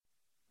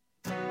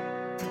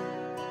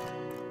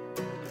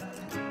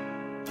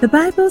The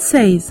Bible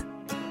says,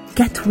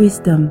 "Get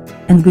wisdom,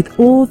 and with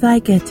all thy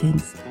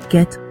gettings,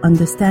 get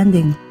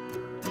understanding."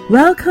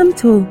 Welcome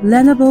to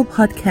Learnable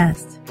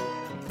Podcast.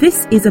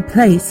 This is a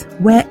place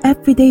where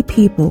everyday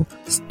people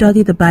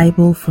study the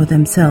Bible for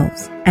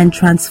themselves and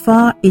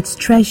transfer its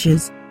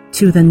treasures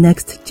to the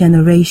next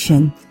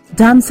generation.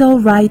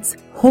 Damsel Wright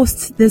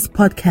hosts this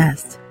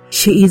podcast.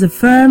 She is a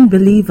firm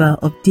believer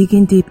of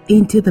digging deep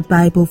into the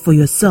Bible for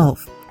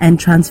yourself and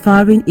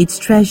transferring its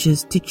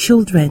treasures to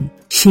children.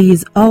 She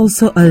is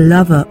also a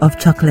lover of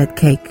chocolate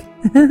cake.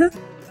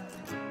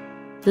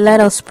 Let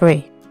us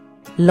pray.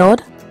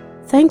 Lord,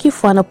 thank you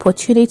for an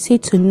opportunity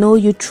to know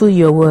you through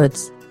your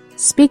words.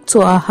 Speak to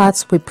our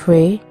hearts, we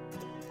pray.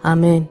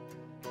 Amen.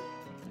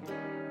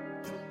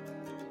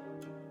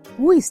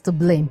 Who is to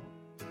blame?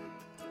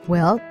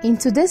 Well, in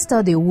today's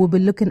study, we'll be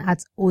looking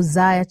at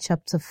Hosea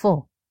chapter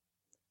 4,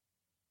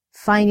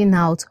 finding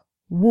out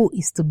who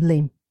is to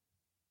blame.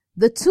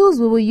 The tools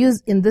we will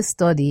use in this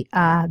study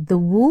are the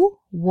who,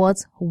 what,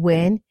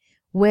 when,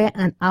 where,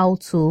 and how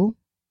tool,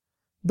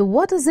 the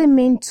what does it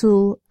mean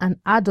tool, and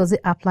how does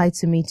it apply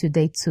to me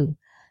today too.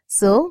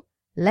 So,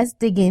 let's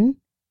dig in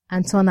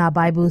and turn our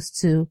Bibles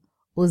to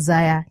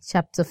Hosea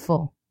chapter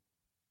 4.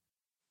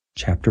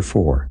 Chapter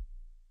 4.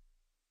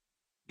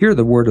 Hear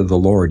the word of the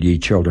Lord, ye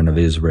children of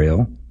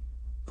Israel.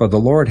 For the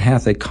Lord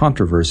hath a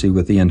controversy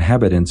with the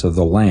inhabitants of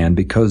the land,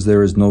 because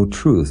there is no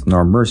truth,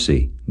 nor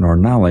mercy, nor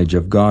knowledge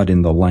of God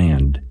in the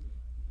land.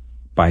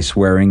 By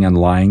swearing and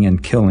lying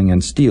and killing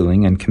and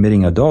stealing and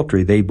committing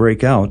adultery they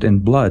break out,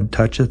 and blood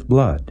toucheth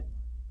blood.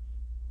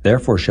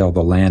 Therefore shall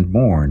the land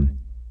mourn,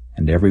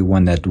 and every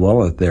one that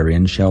dwelleth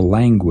therein shall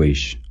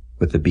languish,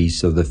 with the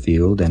beasts of the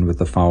field and with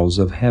the fowls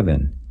of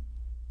heaven.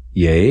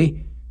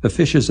 Yea, the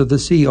fishes of the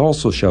sea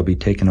also shall be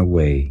taken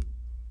away.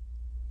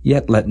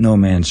 Yet let no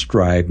man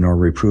strive nor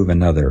reprove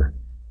another,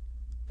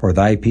 for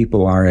thy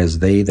people are as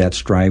they that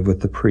strive with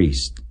the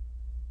priest.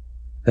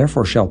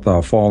 Therefore shalt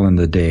thou fall in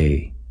the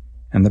day,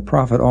 and the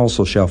prophet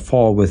also shall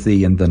fall with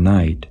thee in the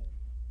night,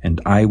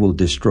 and I will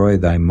destroy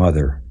thy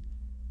mother.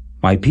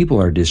 My people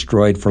are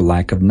destroyed for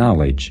lack of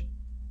knowledge.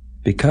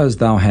 Because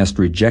thou hast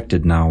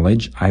rejected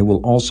knowledge, I will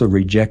also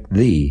reject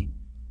thee,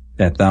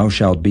 that thou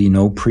shalt be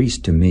no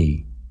priest to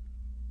me.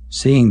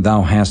 Seeing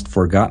thou hast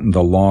forgotten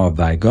the law of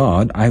thy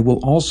God, I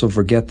will also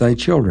forget thy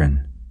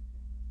children.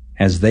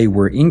 As they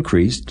were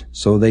increased,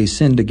 so they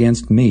sinned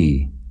against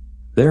me.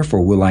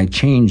 Therefore will I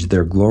change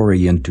their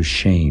glory into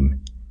shame.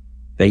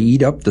 They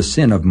eat up the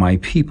sin of my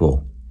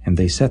people, and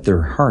they set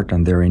their heart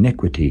on their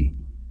iniquity.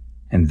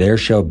 And there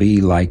shall be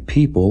like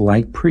people,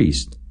 like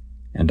priests,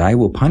 and I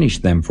will punish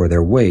them for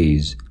their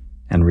ways,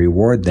 and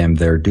reward them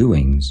their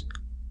doings.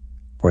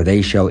 For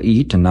they shall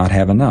eat and not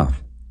have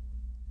enough.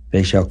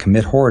 They shall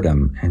commit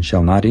whoredom, and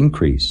shall not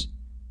increase,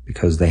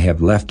 because they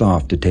have left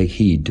off to take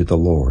heed to the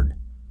Lord.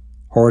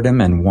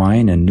 Whoredom and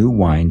wine and new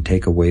wine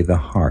take away the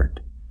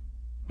heart.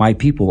 My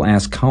people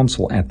ask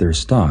counsel at their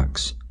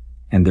stocks,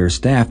 and their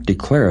staff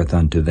declareth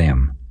unto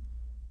them.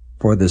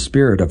 For the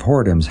spirit of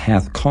whoredoms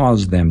hath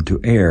caused them to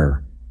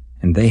err,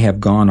 and they have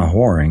gone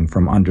a-whoring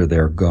from under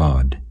their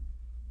God.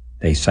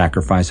 They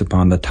sacrifice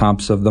upon the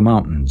tops of the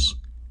mountains,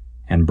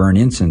 and burn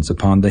incense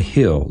upon the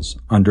hills,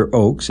 under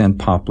oaks and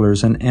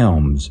poplars and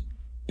elms,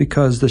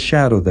 because the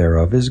shadow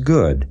thereof is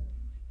good.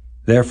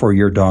 Therefore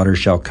your daughters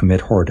shall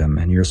commit whoredom,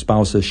 and your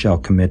spouses shall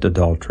commit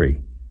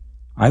adultery.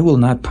 I will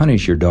not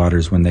punish your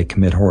daughters when they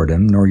commit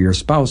whoredom, nor your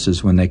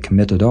spouses when they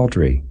commit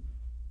adultery.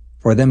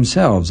 For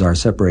themselves are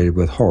separated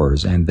with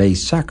whores, and they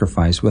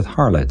sacrifice with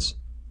harlots.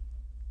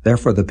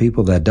 Therefore the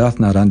people that doth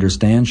not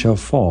understand shall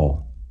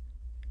fall.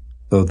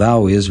 Though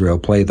thou, Israel,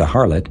 play the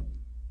harlot,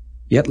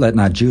 yet let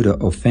not Judah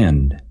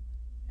offend.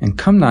 And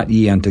come not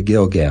ye unto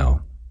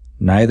Gilgal,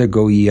 neither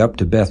go ye up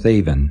to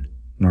Bethaven,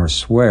 nor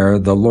swear,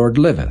 the Lord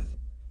liveth.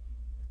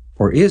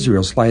 For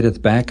Israel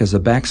slideth back as a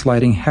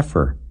backsliding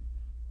heifer.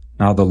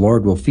 Now the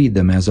Lord will feed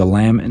them as a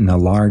lamb in a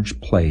large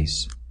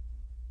place.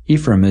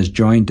 Ephraim is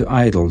joined to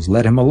idols,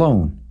 let him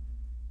alone.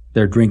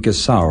 Their drink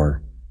is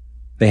sour.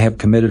 They have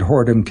committed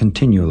whoredom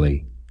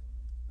continually.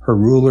 Her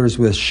rulers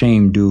with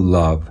shame do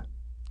love.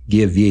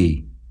 Give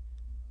ye.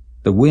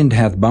 The wind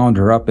hath bound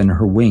her up in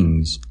her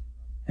wings,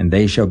 and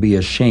they shall be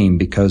ashamed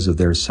because of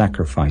their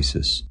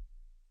sacrifices.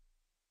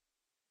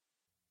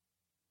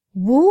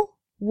 Who,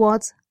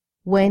 what,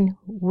 when,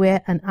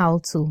 where, and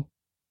how to.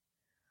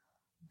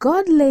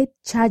 God laid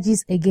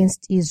charges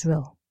against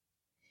Israel.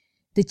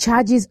 The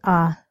charges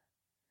are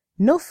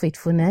no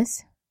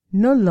faithfulness,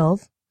 no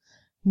love,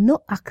 no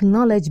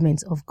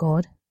acknowledgement of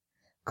God,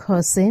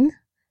 cursing,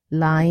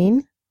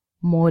 lying,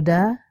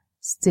 murder,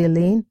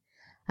 stealing,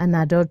 and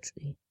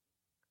adultery.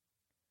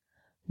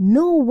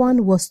 No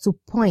one was to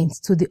point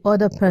to the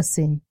other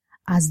person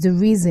as the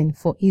reason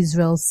for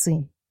Israel's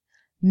sin.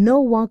 No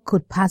one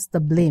could pass the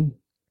blame.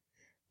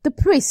 The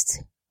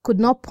priest could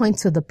not point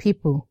to the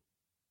people,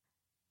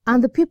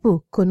 and the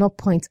people could not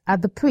point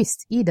at the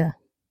priest either.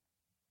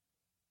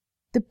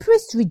 The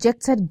priest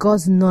rejected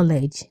God's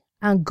knowledge,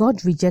 and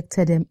God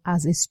rejected him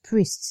as his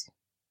priest.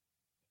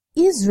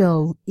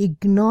 Israel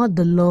ignored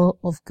the law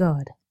of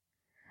God,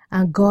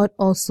 and God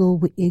also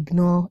will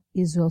ignore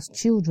Israel's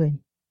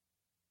children.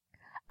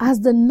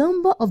 As the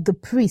number of the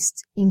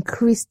priests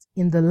increased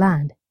in the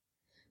land,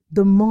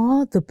 the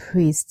more the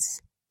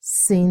priests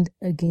sinned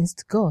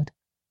against God.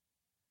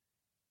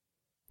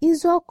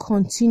 Israel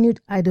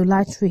continued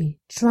idolatry,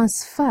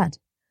 transferred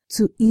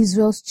to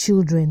Israel's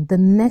children, the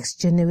next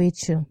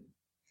generation.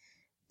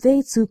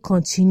 They too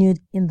continued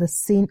in the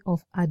sin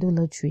of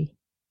idolatry.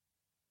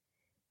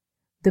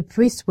 The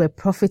priests were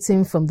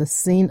profiting from the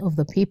sin of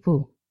the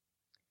people,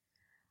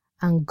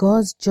 and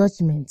God's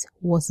judgment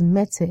was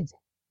meted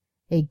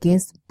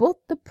against both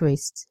the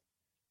priests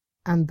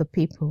and the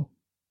people.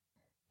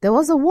 There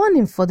was a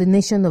warning for the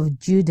nation of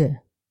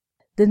Judah.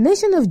 The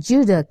nation of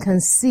Judah can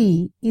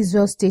see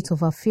Israel's state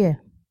of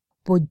affair,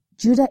 but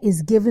Judah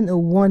is given a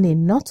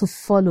warning not to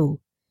follow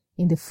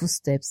in the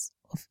footsteps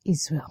of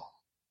Israel.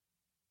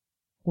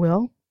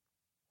 Well,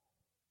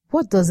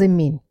 what does it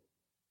mean?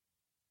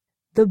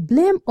 The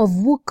blame of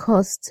who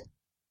cursed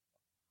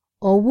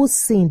or who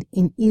sinned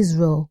in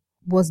Israel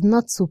was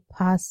not to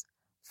pass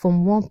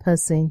from one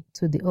person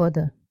to the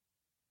other.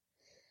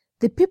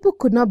 The people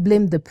could not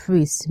blame the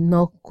priest,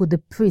 nor could the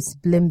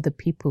priest blame the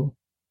people.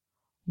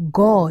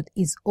 God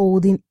is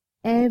holding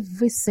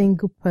every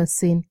single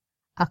person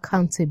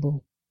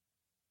accountable.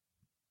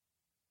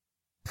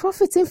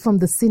 Profiting from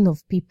the sin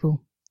of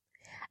people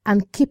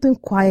and keeping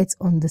quiet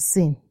on the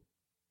sin,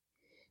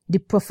 the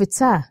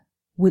profiteer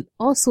will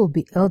also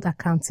be held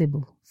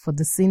accountable for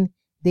the sin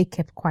they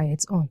kept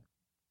quiet on.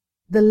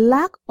 The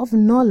lack of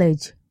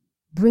knowledge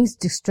brings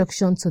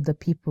destruction to the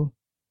people.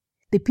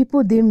 The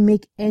people didn't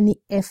make any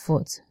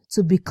effort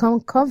to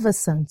become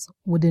conversant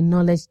with the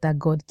knowledge that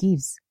God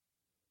gives.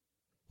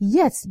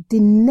 Yet the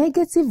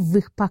negative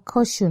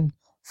repercussion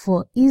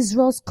for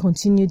Israel's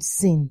continued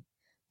sin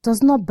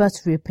does not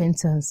birth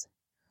repentance,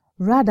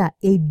 rather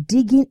a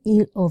digging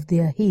in of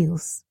their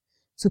heels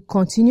to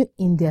continue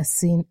in their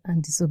sin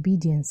and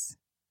disobedience.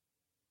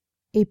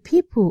 A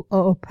people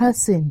or a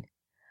person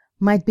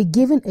might be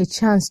given a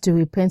chance to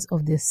repent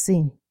of their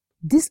sin.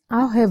 This,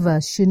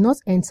 however, should not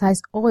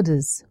entice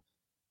others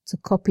to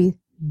copy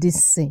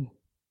this sin.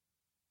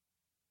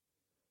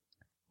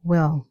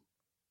 Well,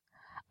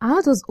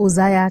 how does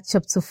Hosea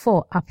chapter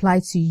 4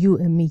 apply to you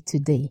and me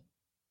today?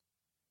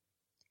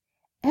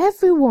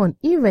 Everyone,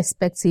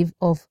 irrespective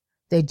of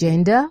their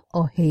gender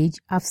or age,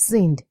 have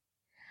sinned,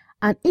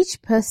 and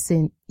each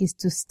person is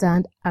to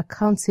stand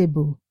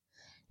accountable,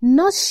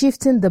 not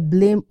shifting the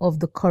blame of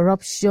the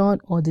corruption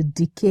or the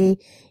decay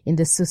in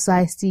the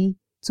society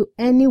to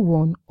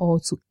anyone or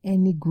to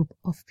any group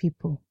of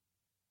people.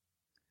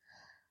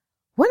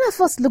 When I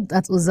first looked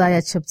at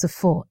Hosea chapter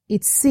 4,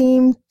 it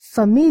seemed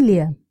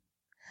familiar,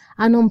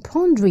 and on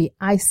pondering,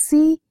 I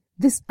see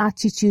this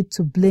attitude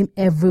to blame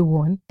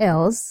everyone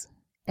else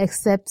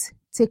except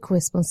take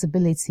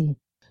responsibility,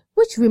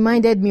 which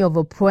reminded me of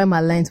a poem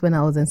I learned when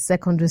I was in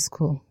secondary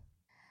school.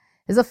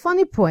 It's a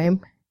funny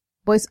poem,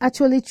 but it's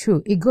actually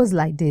true. It goes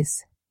like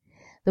this.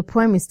 The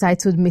poem is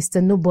titled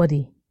Mr.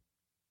 Nobody.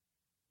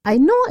 I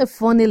know a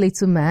funny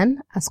little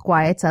man, as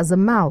quiet as a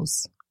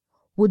mouse,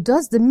 who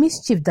does the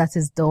mischief that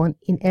is done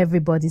in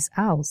everybody's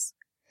house.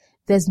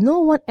 There's no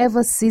one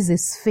ever sees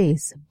his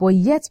face, but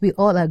yet we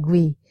all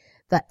agree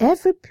that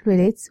every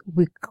plate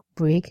we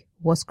break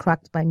was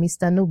cracked by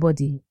Mr.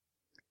 Nobody.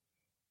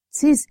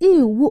 'Tis he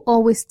who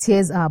always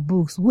tears our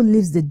books, who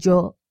leaves the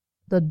door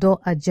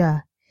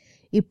ajar.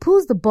 He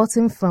pulls the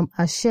button from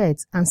our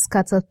shirts and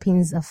scatters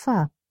pins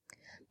afar.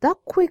 That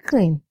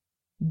quickening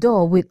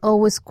door will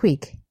always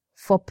quick,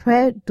 for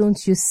prayer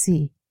don't you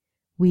see,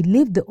 we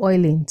leave the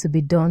oiling to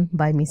be done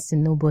by Mr.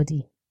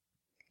 Nobody.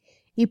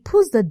 He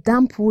puts the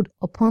damp wood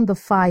upon the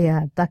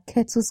fire that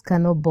kettles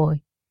cannot boil.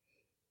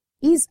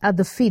 He's at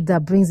the feet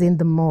that brings in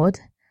the mud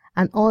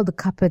and all the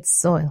carpet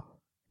soil.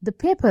 The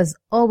papers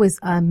always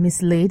are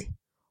mislaid,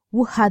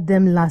 who had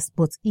them last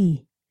but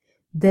he.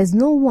 There's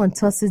no one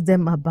tosses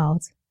them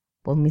about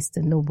but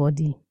Mr.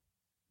 Nobody.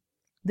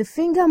 The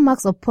finger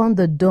marks upon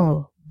the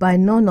door by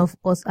none of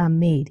us are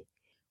made.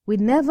 We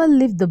never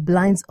leave the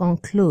blinds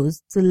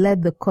unclosed to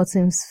let the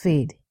curtains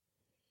fade.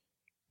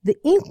 The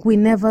ink we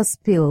never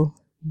spill,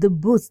 the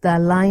boots that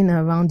are lying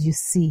around you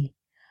see,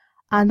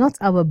 are not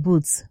our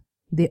boots,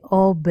 they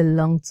all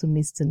belong to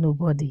Mr.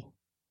 Nobody.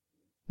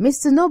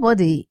 Mr.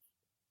 Nobody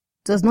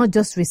does not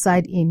just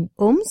reside in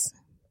homes,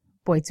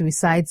 but it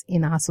resides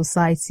in our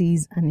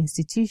societies and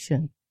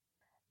institutions.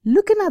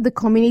 Looking at the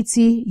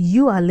community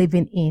you are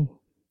living in,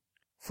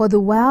 for the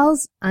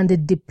wiles and the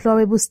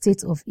deplorable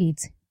state of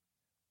it,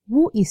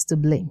 who is to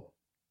blame?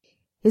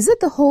 Is it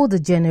the older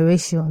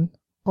generation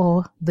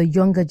or the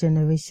younger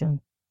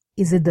generation?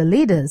 Is it the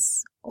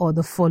leaders or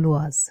the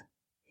followers?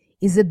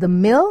 Is it the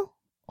male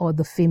or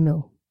the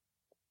female?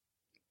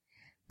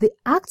 The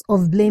act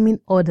of blaming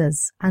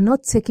others and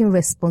not taking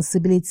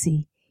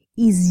responsibility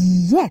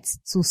is yet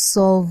to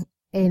solve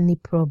any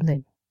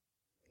problem.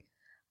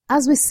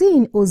 As we see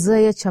in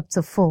Hosea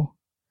chapter 4,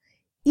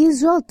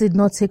 Israel did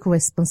not take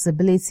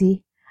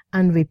responsibility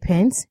and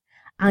repent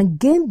and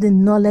gain the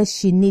knowledge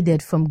she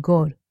needed from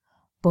God,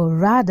 but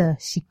rather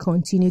she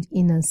continued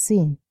in her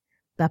sin,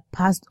 that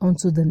passed on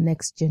to the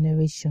next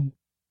generation.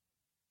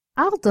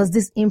 How does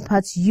this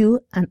impact you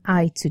and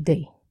I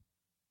today?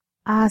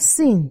 Our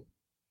sin,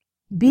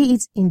 be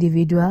it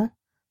individual,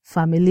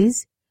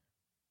 families,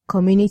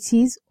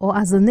 communities, or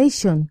as a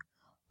nation,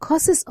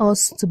 causes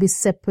us to be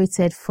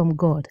separated from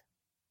God.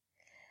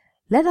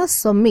 Let us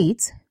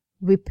submit,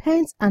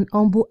 repent, and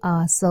humble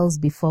ourselves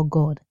before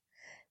God,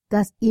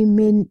 that He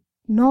may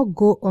not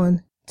go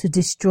on to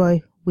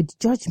destroy with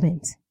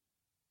judgment.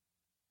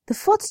 The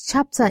 4th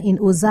chapter in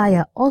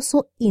Hosea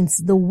also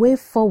hints the way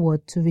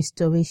forward to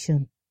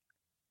restoration,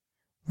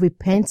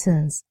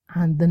 repentance,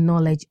 and the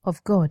knowledge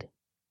of God.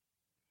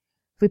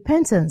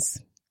 Repentance.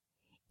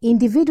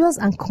 Individuals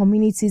and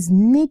communities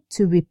need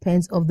to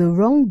repent of the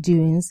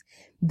wrongdoings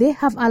they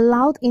have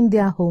allowed in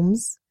their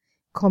homes,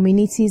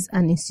 communities,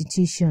 and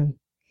institutions,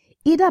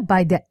 either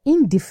by their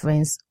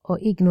indifference or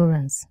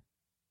ignorance.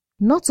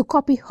 Not to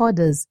copy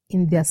others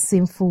in their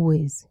sinful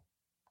ways,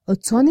 or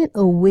turning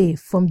away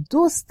from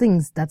those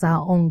things that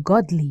are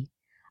ungodly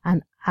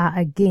and are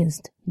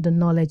against the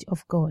knowledge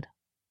of God.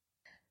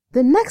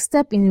 The next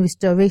step in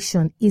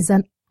restoration is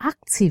an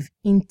active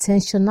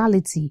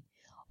intentionality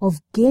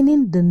of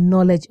gaining the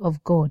knowledge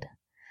of God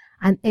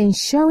and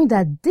ensuring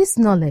that this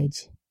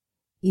knowledge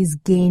is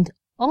gained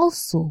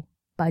also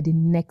by the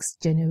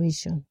next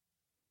generation.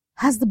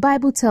 As the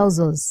Bible tells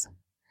us,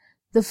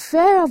 the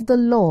fear of the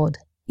Lord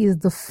is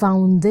the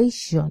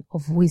foundation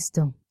of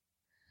wisdom.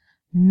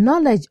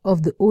 Knowledge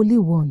of the Holy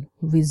One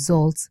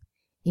results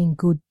in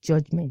good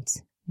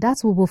judgment.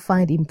 That we will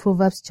find in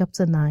Proverbs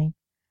chapter 9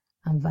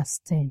 and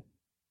verse 10.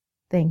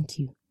 Thank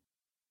you.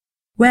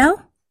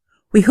 Well,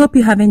 we hope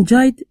you have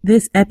enjoyed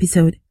this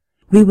episode.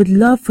 We would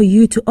love for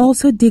you to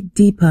also dig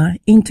deeper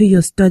into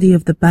your study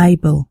of the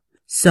Bible.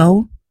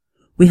 So,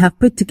 we have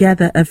put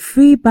together a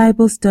free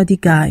Bible study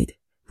guide,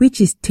 which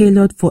is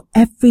tailored for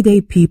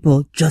everyday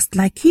people just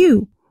like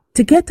you.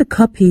 To get a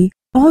copy,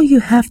 all you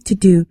have to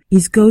do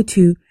is go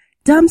to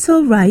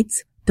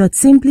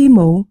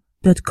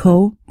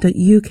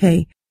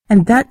damselwrites.simplymo.co.uk,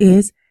 and that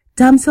is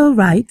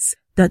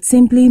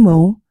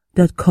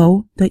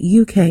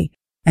damselwrites.simplymo.co.uk,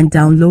 and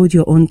download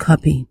your own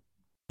copy.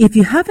 If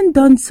you haven't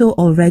done so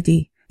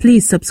already,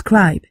 please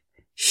subscribe,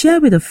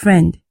 share with a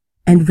friend,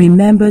 and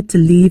remember to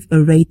leave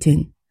a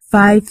rating.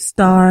 5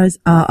 stars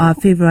are our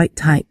favorite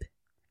type.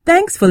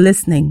 Thanks for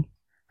listening.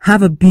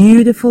 Have a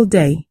beautiful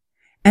day,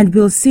 and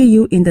we'll see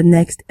you in the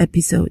next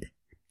episode.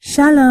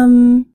 Shalom.